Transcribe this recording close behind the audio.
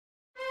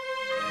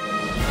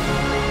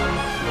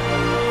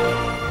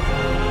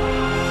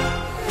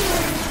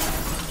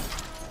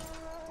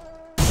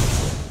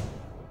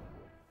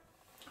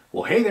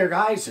Hey there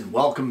guys, and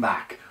welcome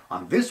back.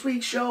 On this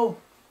week's show,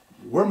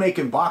 we're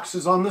making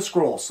boxes on the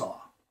scroll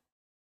saw.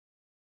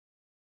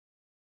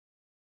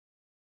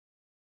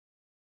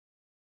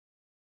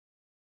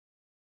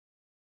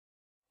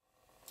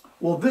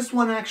 Well, this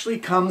one actually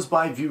comes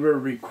by viewer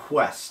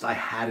request. I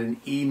had an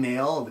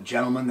email of a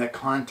gentleman that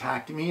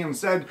contacted me and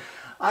said,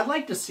 I'd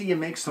like to see you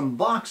make some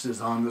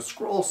boxes on the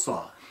scroll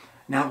saw.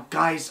 Now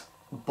guys,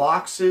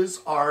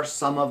 boxes are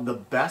some of the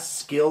best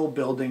skill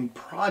building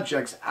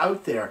projects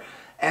out there.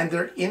 And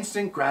they're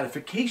instant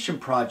gratification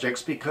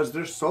projects because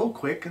they're so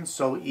quick and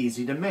so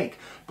easy to make.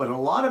 But a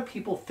lot of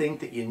people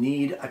think that you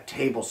need a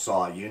table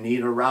saw, you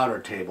need a router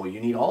table, you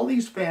need all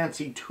these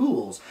fancy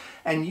tools.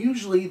 And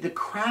usually the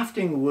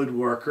crafting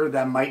woodworker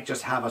that might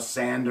just have a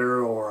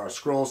sander or a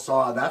scroll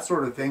saw, that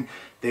sort of thing,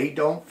 they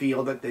don't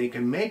feel that they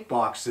can make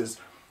boxes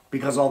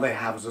because all they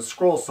have is a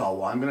scroll saw.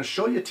 Well, I'm going to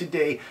show you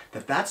today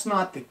that that's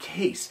not the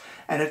case.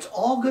 And it's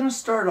all going to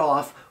start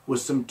off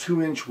with some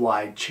 2-inch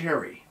wide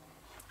cherry.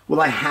 Well,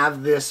 I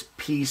have this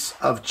piece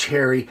of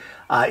cherry.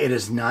 It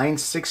is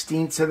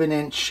 9/16 of an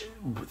inch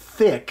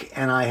thick,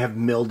 and I have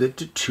milled it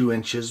to 2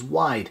 inches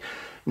wide.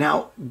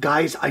 Now,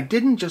 guys, I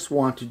didn't just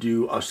want to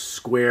do a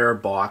square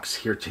box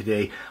here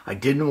today. I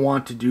didn't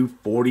want to do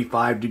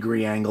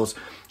 45-degree angles.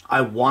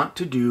 I want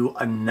to do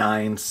a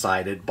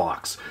 9-sided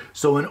box.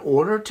 So in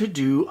order to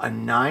do a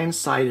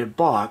 9-sided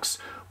box,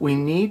 we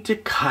need to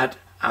cut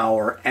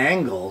our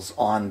angles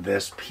on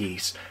this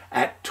piece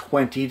at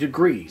 20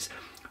 degrees.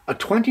 A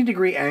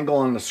 20-degree angle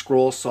on the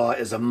scroll saw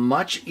is a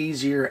much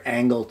easier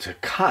angle to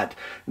cut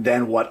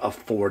than what a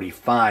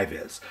 45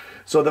 is.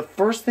 So the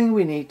first thing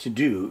we need to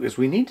do is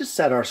we need to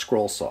set our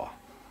scroll saw.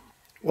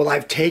 Well,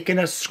 I've taken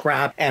a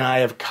scrap and I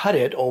have cut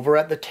it over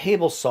at the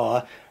table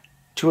saw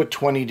to a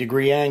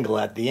 20-degree angle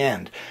at the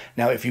end.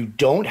 Now, if you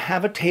don't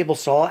have a table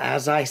saw,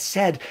 as I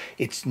said,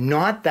 it's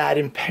not that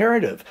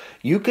imperative.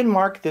 You can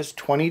mark this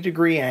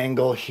 20-degree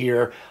angle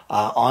here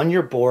on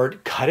your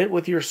board, cut it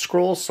with your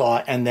scroll saw,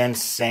 and then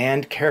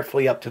sand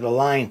carefully up to the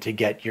line to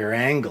get your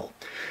angle.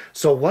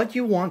 So what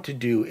you want to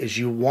do is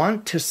you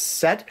want to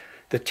set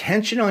the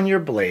tension on your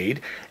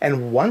blade,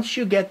 and once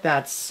you get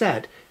that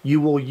set,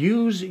 you will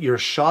use your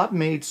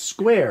shop-made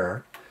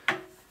square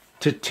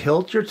to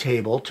tilt your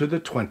table to the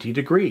 20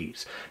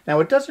 degrees.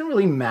 Now, it doesn't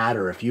really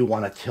matter if you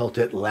want to tilt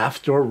it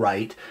left or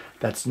right.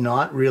 That's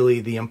not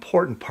really the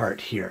important part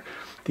here.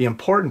 The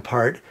important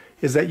part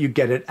is that you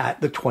get it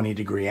at the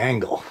 20-degree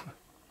angle.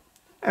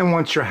 And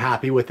once you're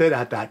happy with it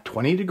at that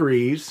 20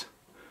 degrees,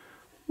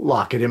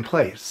 lock it in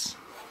place.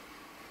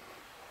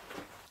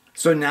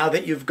 So now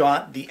that you've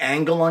got the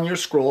angle on your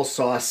scroll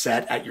saw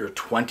set at your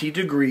 20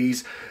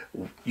 degrees,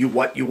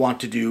 what you want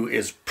to do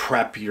is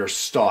prep your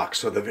stock.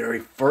 So the very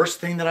first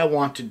thing that I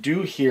want to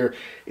do here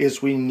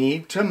is we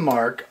need to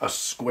mark a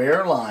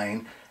square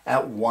line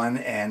at one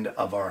end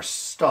of our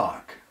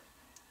stock.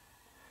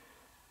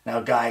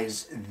 Now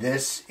guys,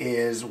 this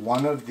is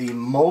one of the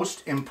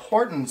most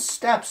important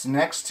steps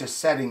next to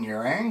setting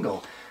your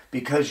angle,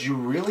 because you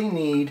really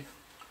need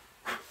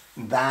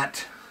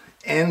that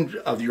end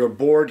of your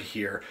board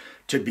here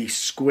to be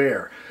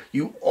square.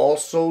 You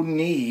also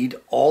need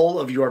all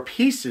of your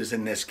pieces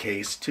in this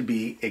case to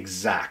be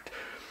exact.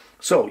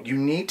 So you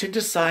need to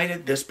decide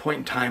at this point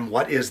in time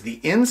what is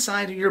the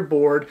inside of your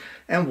board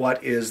and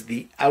what is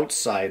the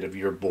outside of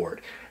your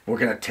board. We're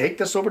going to take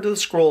this over to the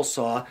scroll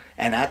saw,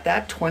 and at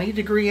that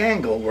 20-degree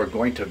angle we're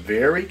going to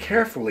very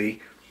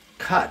carefully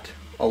cut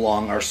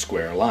along our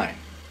square line.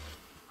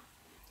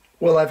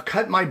 Well, I've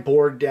cut my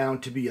board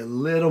down to be a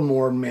little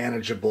more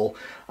manageable.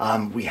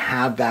 We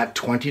have that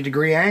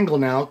 20-degree angle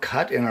now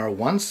cut in our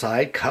one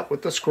side, cut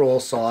with the scroll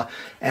saw.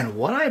 And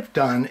what I've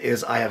done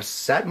is I have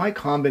set my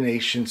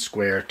combination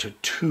square to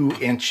 2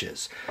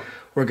 inches.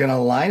 We're going to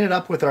line it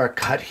up with our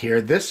cut here.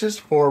 This is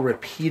for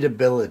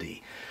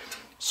repeatability.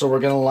 So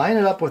we're going to line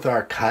it up with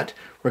our cut.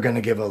 We're going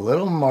to give a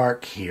little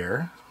mark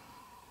here.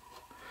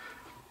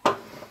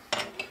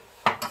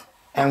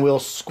 And we'll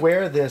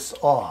square this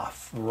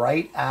off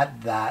right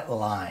at that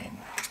line.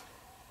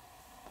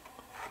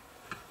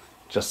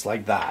 Just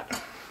like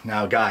that.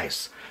 Now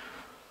guys,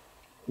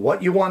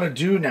 what you want to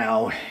do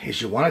now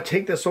is you want to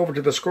take this over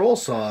to the scroll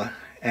saw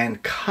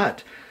and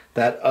cut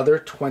that other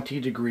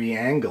 20-degree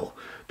angle.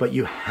 But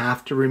you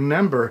have to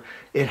remember,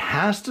 it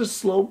has to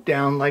slope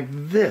down like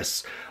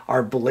this.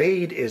 Our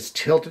blade is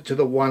tilted to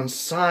the one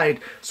side,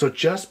 so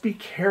just be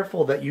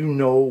careful that you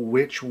know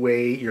which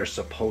way you're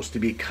supposed to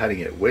be cutting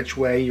it, which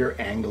way your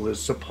angle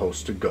is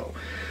supposed to go.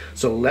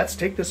 So let's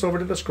take this over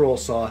to the scroll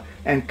saw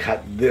and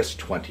cut this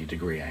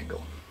 20-degree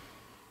angle.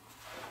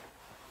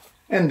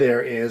 And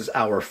there is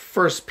our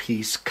first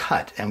piece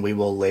cut, and we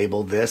will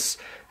label this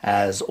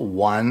as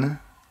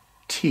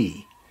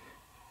 1T.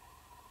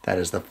 That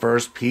is the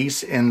first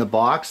piece in the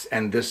box,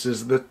 and this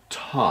is the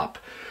top.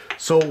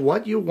 So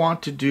what you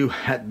want to do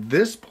at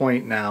this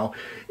point now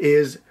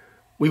is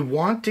we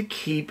want to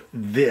keep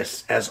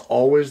this as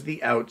always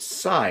the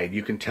outside.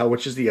 You can tell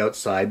which is the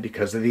outside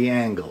because of the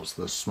angles.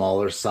 The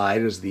smaller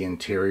side is the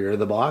interior of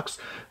the box.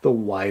 The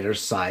wider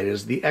side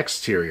is the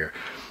exterior.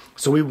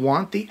 So we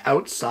want the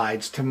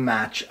outsides to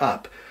match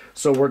up.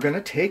 So we're going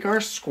to take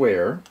our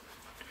square,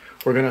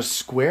 we're going to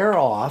square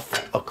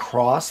off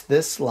across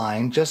this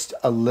line, just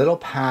a little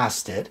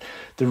past it.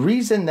 The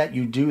reason that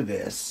you do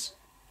this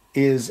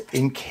is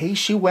in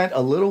case you went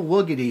a little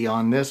woogity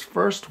on this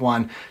first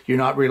one, you're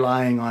not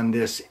relying on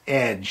this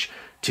edge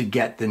to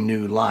get the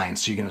new line.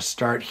 So you're going to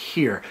start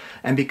here.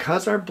 And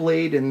because our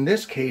blade in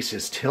this case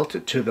is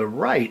tilted to the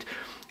right,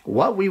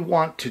 what we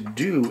want to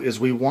do is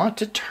we want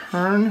to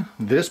turn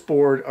this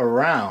board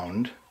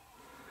around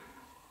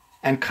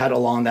and cut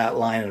along that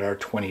line at our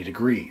 20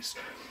 degrees.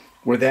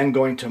 We're then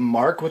going to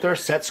mark with our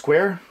set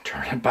square,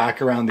 turn it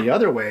back around the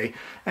other way,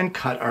 and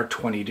cut our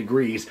 20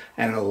 degrees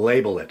and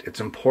label it. It's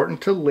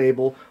important to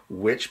label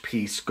which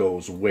piece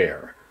goes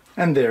where.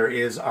 And there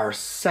is our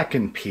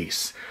second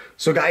piece.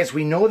 So guys,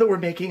 we know that we're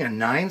making a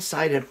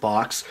 9-sided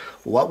box.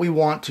 What we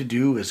want to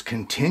do is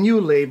continue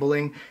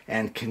labeling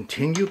and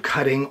continue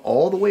cutting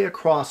all the way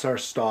across our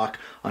stock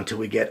until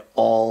we get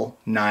all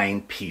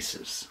 9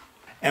 pieces.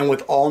 And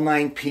with all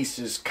 9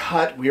 pieces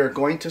cut, we are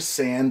going to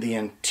sand the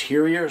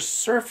interior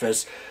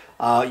surface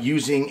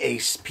using a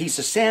piece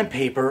of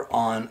sandpaper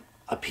on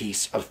a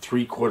piece of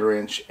 3/4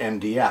 inch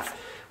MDF.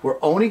 We're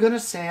only going to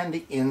sand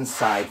the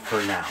inside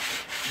for now.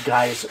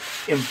 Guys,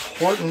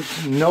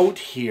 important note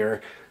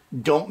here,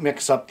 don't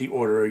mix up the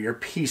order of your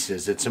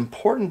pieces. It's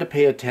important to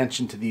pay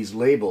attention to these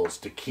labels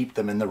to keep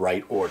them in the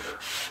right order.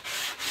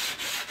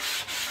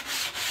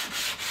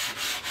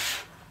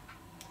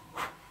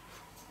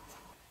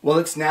 Well,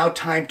 it's now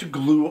time to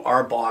glue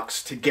our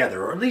box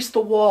together, or at least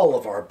the wall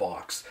of our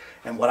box.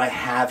 And what I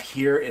have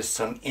here is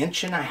some 1.5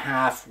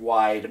 inch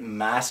wide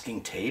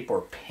masking tape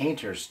or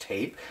painter's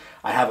tape.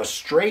 I have a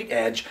straight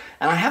edge,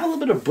 and I have a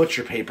little bit of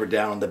butcher paper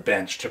down on the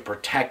bench to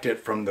protect it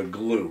from the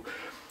glue.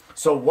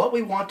 So what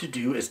we want to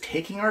do is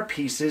taking our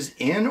pieces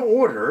in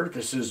order,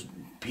 this is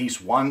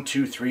piece 1,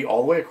 2, 3,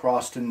 all the way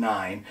across to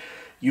 9.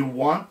 You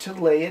want to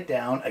lay it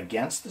down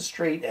against the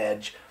straight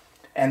edge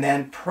and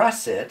then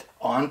press it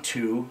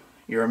onto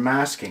your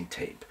masking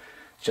tape,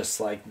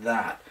 just like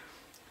that.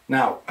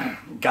 Now,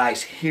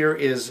 guys, here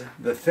is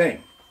the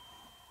thing.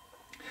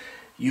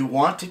 You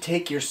want to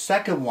take your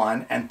second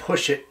one and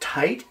push it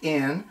tight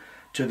in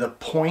to the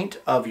point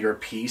of your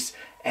piece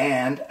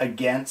and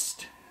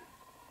against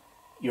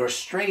your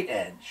straight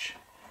edge.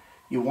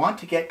 You want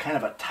to get kind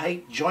of a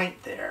tight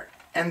joint there,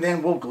 and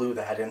then we'll glue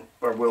that in,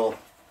 or we'll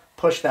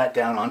push that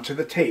down onto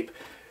the tape.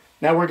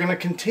 Now we're going to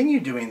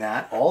continue doing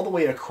that all the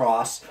way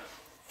across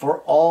for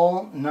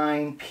all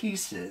 9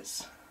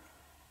 pieces.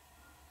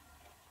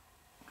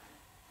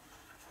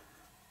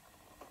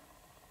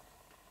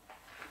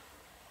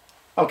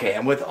 Okay,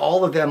 and with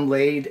all of them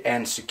laid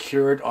and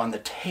secured on the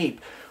tape,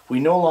 we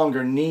no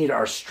longer need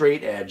our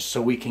straight edge,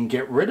 so we can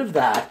get rid of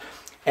that,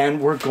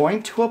 and we're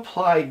going to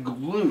apply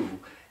glue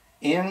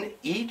in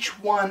each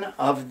one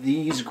of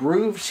these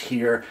grooves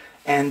here,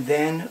 and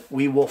then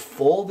we will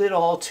fold it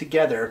all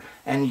together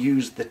and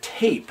use the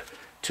tape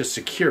to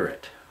secure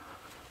it.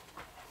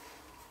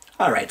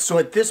 All right, so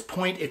at this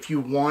point, if you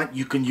want,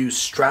 you can use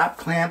strap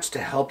clamps to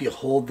help you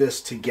hold this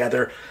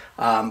together.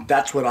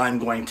 That's what I'm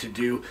going to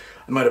do.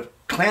 I'm going to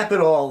clamp it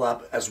all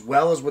up as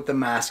well as with the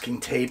masking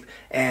tape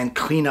and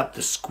clean up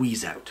the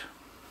squeeze out.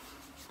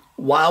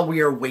 While we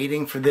are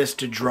waiting for this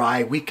to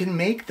dry, we can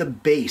make the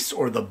base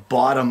or the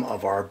bottom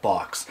of our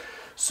box.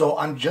 So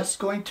I'm just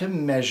going to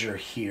measure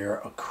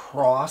here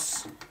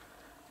across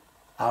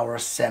our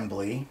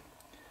assembly.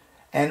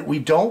 And we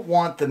don't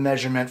want the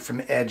measurement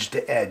from edge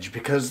to edge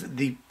because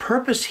the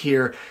purpose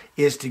here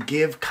is to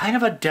give kind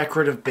of a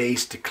decorative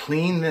base, to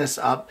clean this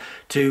up,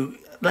 to,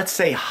 let's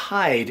say,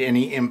 hide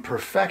any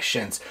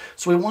imperfections.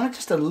 So we want it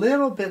just a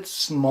little bit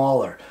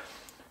smaller.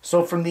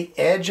 So from the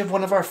edge of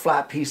one of our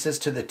flat pieces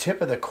to the tip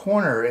of the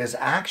corner is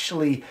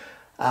actually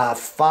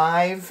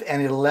 5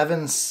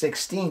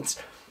 11/16.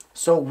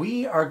 So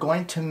we are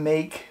going to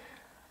make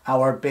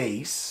our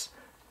base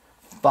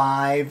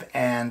 5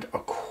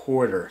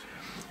 1/4.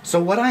 So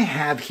what I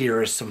have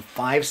here is some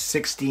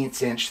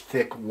 5/16 inch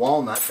thick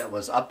walnut that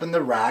was up in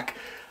the rack.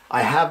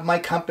 I have my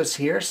compass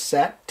here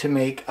set to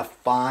make a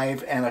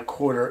 5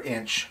 1/4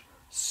 inch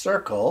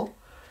circle.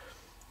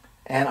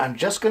 And I'm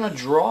just going to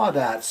draw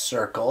that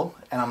circle,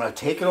 and I'm going to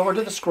take it over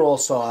to the scroll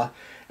saw,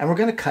 and we're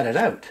going to cut it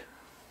out.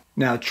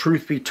 Now,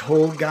 truth be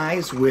told,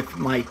 guys, with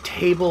my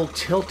table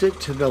tilted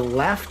to the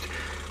left,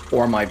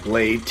 or my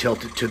blade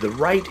tilted to the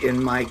right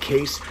in my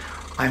case,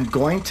 I'm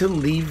going to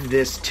leave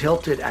this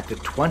tilted at the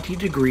 20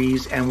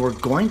 degrees, and we're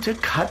going to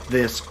cut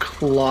this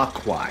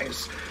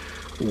clockwise.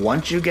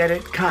 Once you get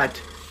it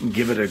cut,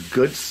 give it a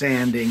good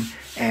sanding,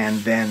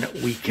 and then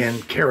we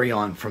can carry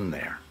on from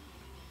there.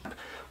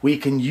 We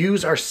can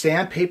use our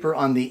sandpaper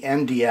on the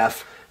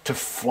MDF to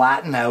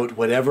flatten out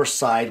whatever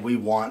side we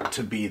want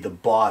to be the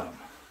bottom.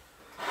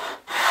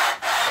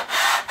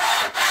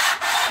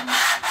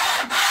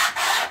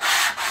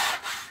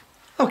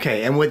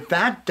 Okay, and with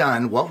that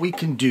done, what we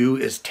can do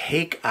is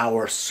take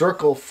our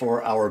circle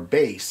for our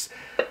base.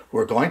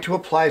 We're going to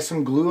apply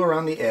some glue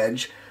around the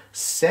edge,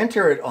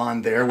 center it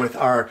on there with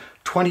our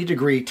 20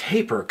 degree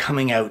taper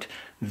coming out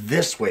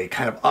this way,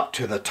 kind of up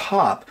to the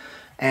top,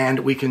 and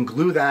we can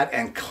glue that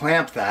and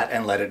clamp that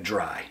and let it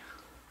dry.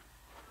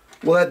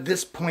 Well, at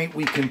this point,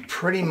 we can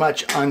pretty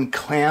much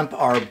unclamp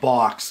our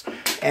box,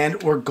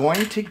 and we're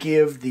going to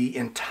give the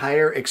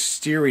entire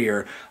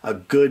exterior a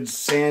good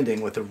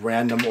sanding with a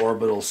random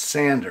orbital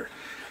sander.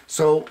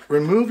 So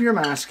remove your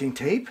masking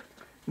tape,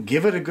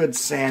 give it a good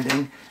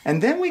sanding,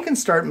 and then we can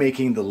start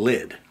making the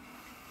lid.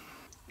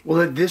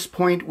 Well, at this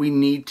point, we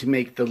need to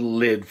make the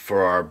lid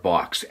for our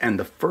box. And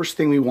the first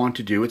thing we want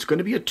to do, it's going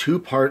to be a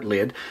two-part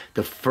lid.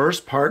 The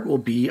first part will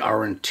be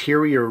our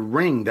interior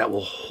ring that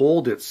will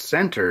hold it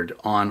centered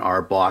on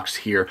our box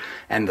here.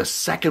 And the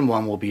second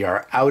one will be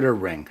our outer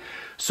ring.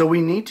 So we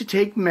need to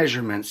take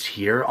measurements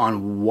here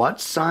on what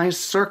size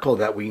circle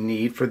that we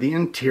need for the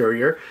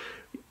interior.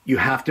 You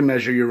have to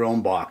measure your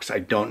own box. I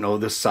don't know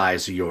the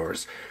size of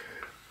yours.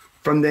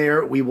 From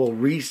there, we will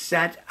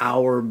reset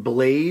our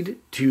blade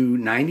to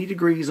 90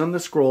 degrees on the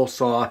scroll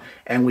saw,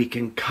 and we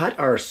can cut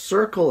our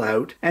circle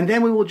out, and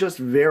then we will just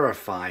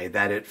verify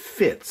that it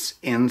fits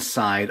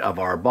inside of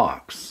our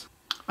box.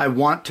 I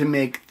want to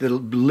make the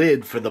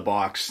lid for the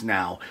box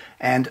now,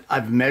 and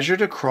I've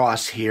measured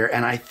across here,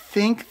 and I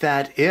think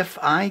that if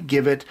I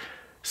give it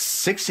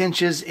 6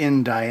 inches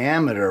in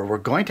diameter, we're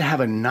going to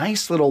have a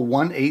nice little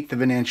 1/8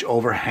 of an inch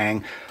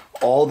overhang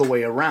all the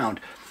way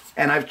around.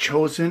 And I've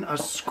chosen a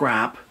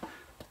scrap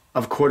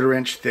of 1/4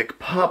 inch thick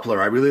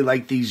poplar. I really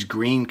like these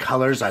green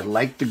colors. I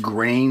like the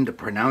grain, the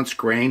pronounced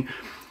grain.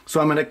 So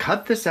I'm going to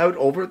cut this out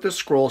over the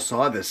scroll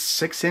saw, this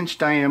 6-inch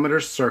diameter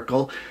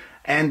circle,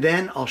 and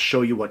then I'll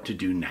show you what to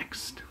do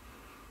next.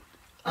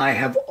 I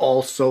have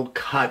also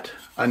cut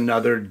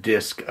another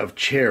disc of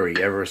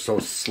cherry, ever so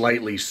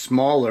slightly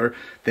smaller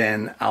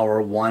than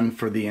our one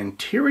for the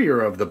interior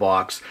of the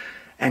box,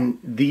 and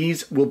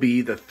these will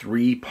be the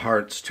 3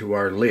 parts to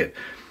our lid.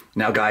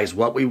 Now guys,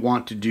 what we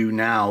want to do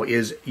now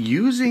is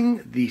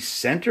using the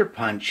center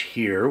punch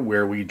here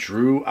where we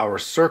drew our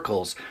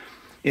circles.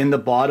 In the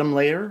bottom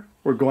layer,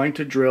 we're going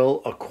to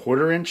drill a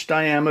 1/4 inch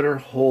diameter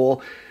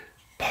hole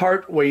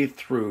part way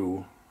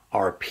through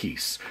our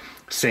piece.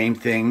 Same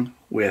thing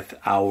with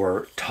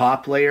our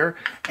top layer,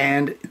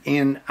 and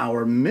in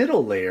our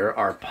middle layer,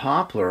 our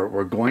poplar,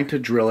 we're going to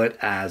drill it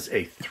as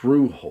a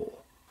through hole.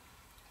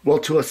 Well,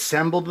 to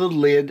assemble the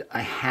lid, I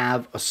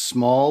have a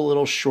small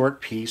little short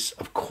piece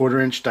of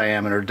 1/4 inch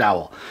diameter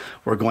dowel.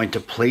 We're going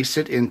to place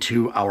it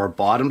into our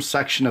bottom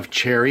section of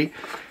cherry.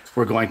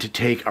 We're going to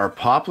take our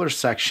poplar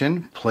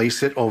section,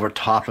 place it over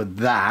top of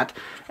that,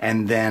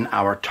 and then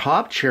our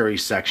top cherry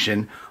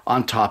section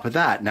on top of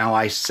that. Now,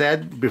 I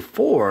said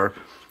before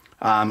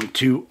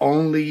to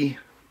only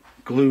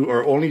glue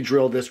or only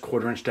drill this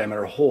 1/4 inch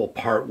diameter hole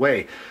part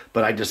way,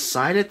 but I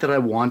decided that I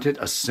wanted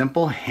a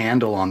simple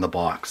handle on the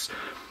box.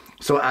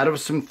 So out of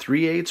some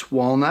 3/8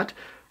 walnut,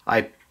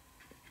 I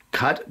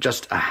cut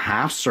just a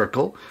half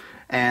circle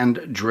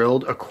and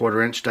drilled a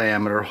 1/4 inch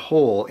diameter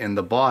hole in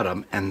the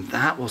bottom, and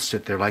that will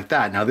sit there like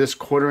that. Now this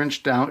 1/4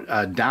 inch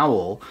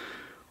dowel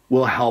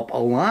will help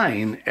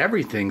align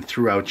everything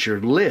throughout your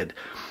lid.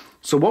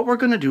 So what we're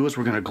going to do is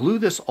we're going to glue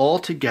this all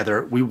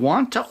together. We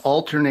want to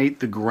alternate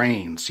the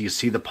grains. You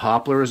see the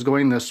poplar is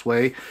going this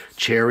way,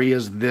 cherry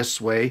is this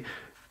way.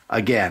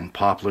 Again,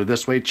 poplar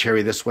this way,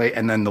 cherry this way,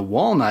 and then the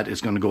walnut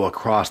is going to go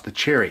across the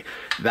cherry.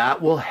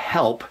 That will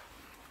help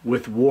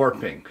with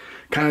warping.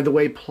 Kind of the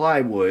way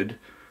plywood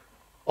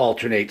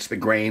alternates the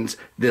grains,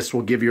 this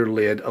will give your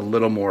lid a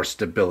little more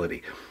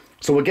stability.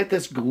 So we'll get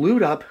this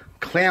glued up,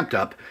 clamped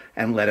up,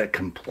 and let it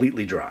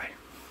completely dry.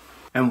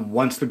 And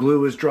once the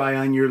glue is dry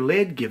on your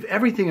lid, give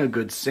everything a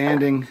good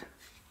sanding.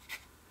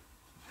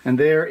 And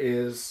there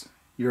is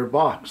your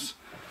box.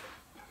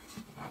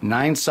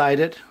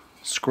 9-sided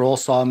scroll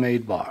saw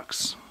made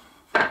box.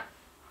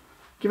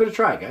 Give it a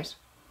try, guys.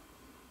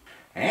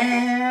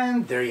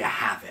 And there you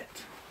have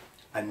it.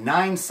 A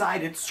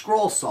 9-sided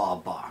scroll saw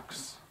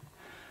box.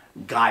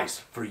 Guys,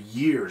 for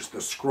years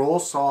the scroll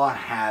saw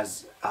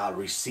has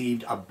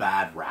received a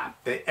bad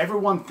rap.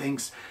 Everyone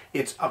thinks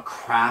it's a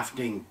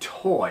crafting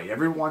toy.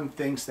 Everyone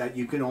thinks that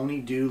you can only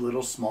do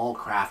little small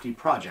crafty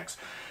projects.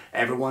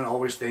 Everyone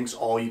always thinks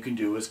all you can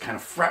do is kind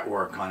of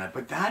fretwork on it,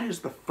 but that is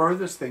the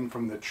furthest thing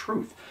from the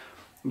truth.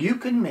 You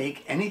can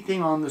make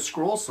anything on the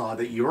scroll saw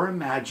that your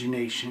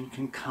imagination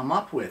can come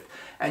up with,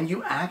 and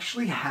you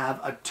actually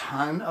have a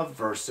ton of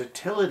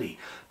versatility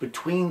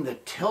between the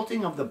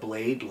tilting of the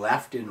blade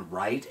left and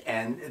right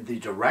and the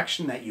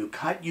direction that you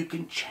cut. You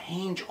can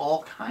change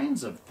all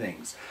kinds of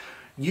things.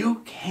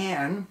 You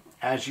can,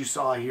 as you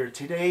saw here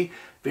today,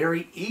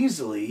 very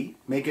easily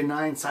make a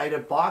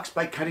 9-sided box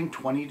by cutting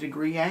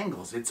 20-degree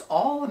angles. It's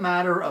all a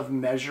matter of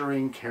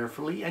measuring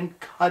carefully and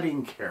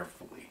cutting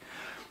carefully.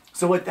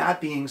 So with that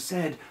being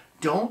said,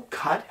 don't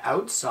cut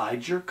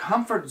outside your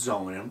comfort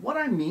zone. And what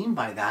I mean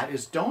by that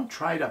is don't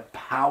try to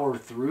power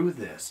through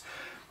this.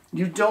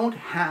 You don't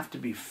have to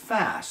be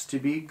fast to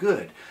be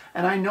good.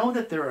 And I know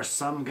that there are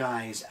some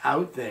guys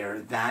out there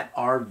that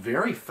are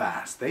very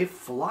fast. They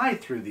fly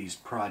through these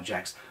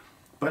projects.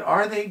 But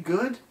are they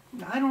good?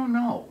 I don't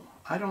know.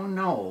 I don't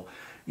know.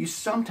 you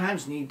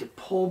sometimes need to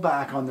pull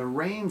back on the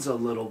reins a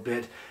little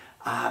bit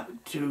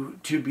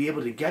to be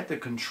able to get the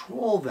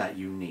control that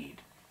you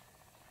need.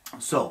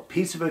 So,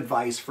 piece of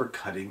advice for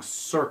cutting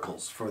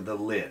circles for the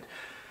lid.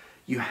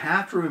 You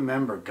have to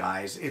remember,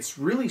 guys, it's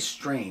really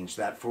strange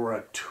that for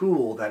a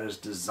tool that is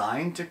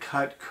designed to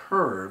cut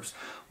curves,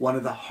 one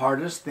of the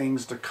hardest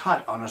things to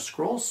cut on a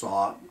scroll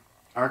saw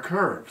are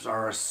curves,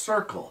 are a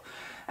circle.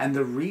 And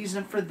the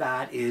reason for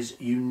that is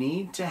you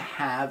need to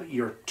have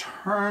your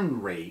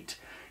turn rate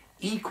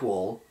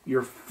equal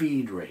your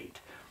feed rate.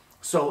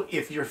 So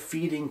if you're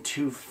feeding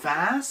too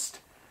fast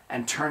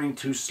and turning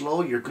too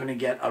slow, you're going to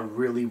get a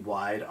really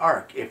wide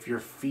arc. If you're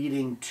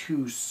feeding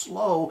too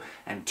slow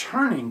and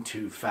turning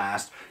too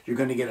fast, you're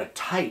going to get a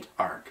tight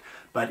arc.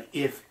 But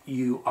if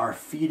you are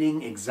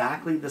feeding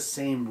exactly the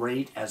same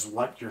rate as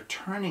what you're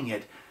turning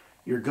it,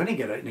 you're going to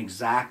get an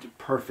exact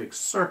perfect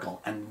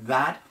circle. And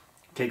that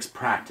takes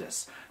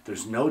practice.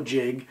 There's no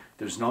jig,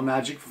 there's no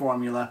magic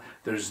formula,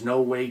 there's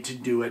no way to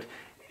do it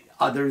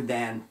other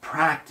than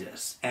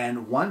practice.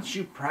 And once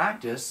you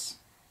practice,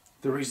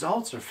 the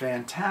results are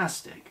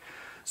fantastic.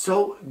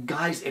 So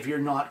guys, if you're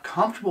not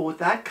comfortable with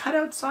that, cut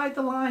outside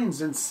the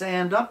lines and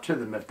sand up to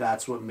them if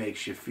that's what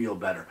makes you feel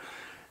better.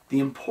 The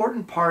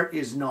important part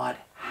is not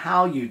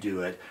how you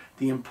do it.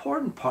 The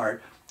important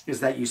part is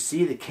that you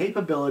see the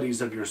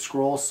capabilities of your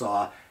scroll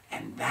saw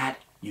and that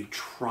you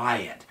try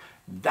it.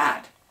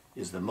 That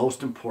is the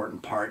most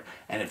important part.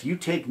 And if you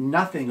take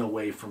nothing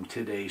away from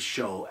today's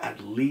show, at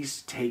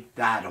least take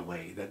that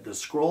away, that the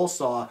scroll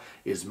saw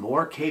is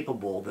more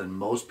capable than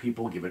most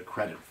people give it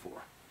credit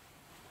for.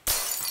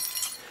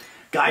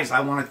 Guys,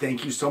 I want to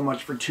thank you so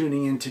much for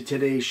tuning into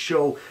today's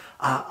show.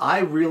 I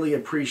really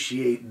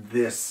appreciate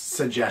this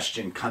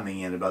suggestion coming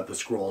in about the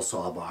scroll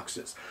saw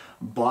boxes.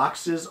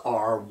 Boxes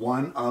are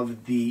one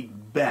of the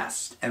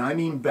best, and I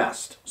mean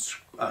best,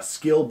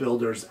 skill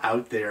builders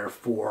out there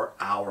for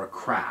our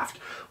craft.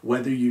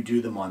 Whether you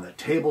do them on the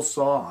table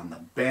saw, on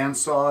the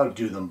bandsaw,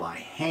 do them by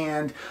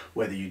hand,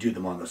 whether you do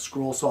them on the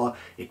scroll saw,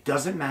 it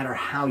doesn't matter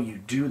how you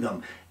do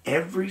them.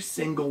 Every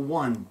single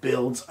one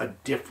builds a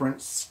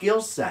different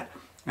skill set.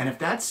 And if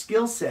that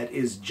skill set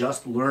is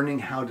just learning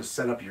how to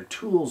set up your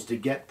tools to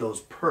get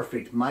those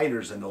perfect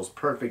miters and those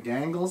perfect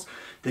angles,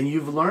 then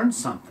you've learned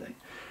something.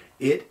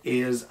 It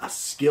is a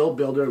skill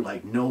builder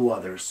like no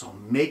other, so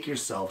make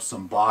yourself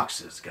some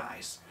boxes,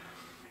 guys.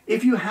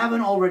 If you haven't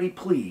already,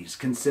 please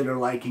consider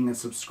liking and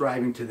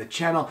subscribing to the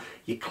channel.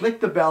 You click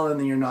the bell and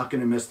then you're not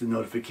going to miss the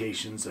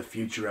notifications of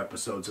future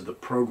episodes of the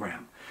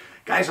program.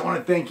 Guys, I want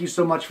to thank you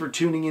so much for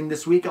tuning in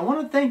this week. I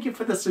want to thank you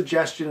for the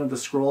suggestion of the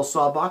scroll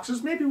saw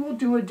boxes. Maybe we'll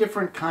do a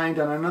different kind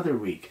on another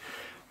week.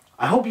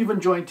 I hope you've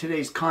enjoyed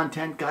today's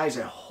content, guys.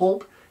 I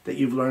hope that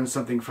you've learned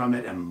something from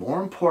it. And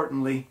more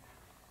importantly,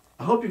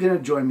 I hope you're going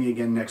to join me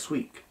again next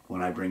week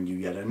when I bring you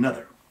yet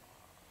another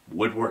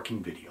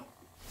woodworking video.